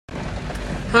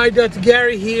Hi, Dr.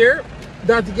 Gary here.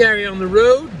 Dr. Gary on the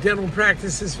road. Dental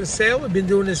practices for sale. I've been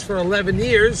doing this for 11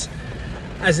 years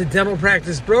as a dental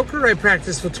practice broker. I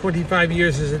practiced for 25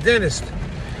 years as a dentist.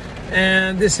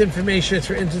 And this information is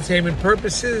for entertainment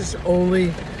purposes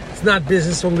only. It's not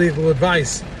business or legal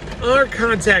advice. Our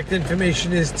contact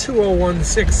information is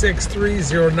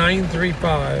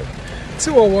 201-663-0935.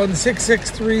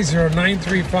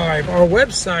 201-663-0935. Our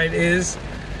website is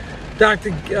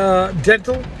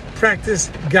Dental Practice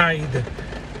Guide,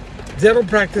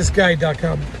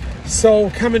 dentalpracticeguide.com. So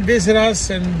come and visit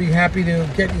us and be happy to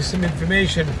get you some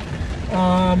information.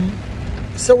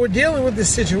 So we're dealing with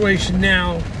this situation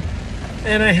now,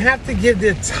 and I have to give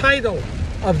the title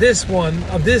of this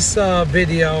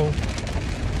video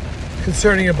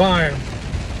concerning a buyer.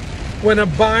 When a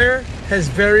buyer has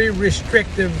very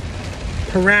restrictive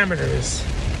parameters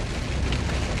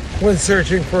when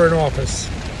searching for an office.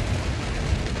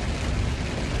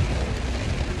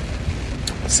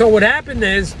 So what happened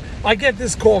is, I get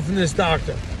this call from this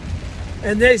doctor,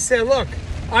 and they say, look,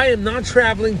 I am not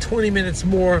traveling 20 minutes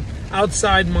more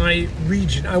outside my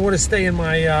region. I want to stay in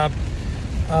my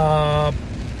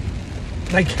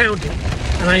my county,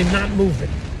 and I am not moving.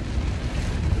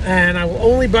 And I will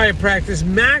only buy a practice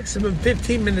maximum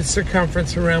 15 minutes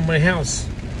circumference around my house.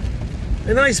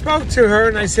 And I spoke to her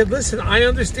and I said, listen, I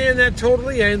understand that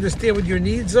totally. I understand what your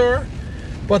needs are.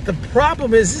 But the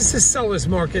problem is, this is a seller's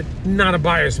market, not a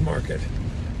buyer's market.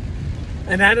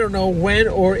 And I don't know when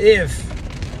or if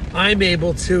I'm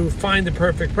able to find the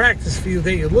perfect practice for you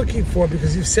that you're looking for,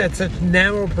 because you've set such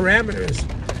narrow parameters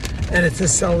and it's a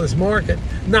seller's market.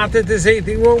 Not that there's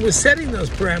anything wrong with setting those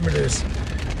parameters,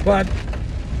 but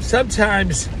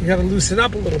sometimes you got to loosen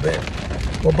up a little bit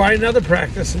or buy another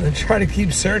practice and then try to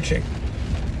keep searching.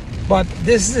 But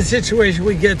this is a situation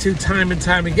we get to time and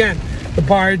time again. The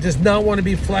buyer does not want to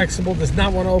be flexible, does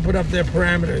not want to open up their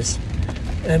parameters,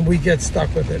 and we get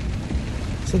stuck with it.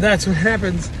 So that's what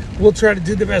happens. We'll try to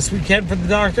do the best we can for the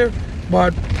doctor,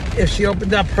 but if she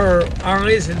opened up her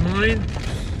eyes and mind,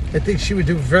 I think she would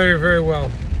do very, very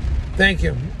well. Thank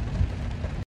you.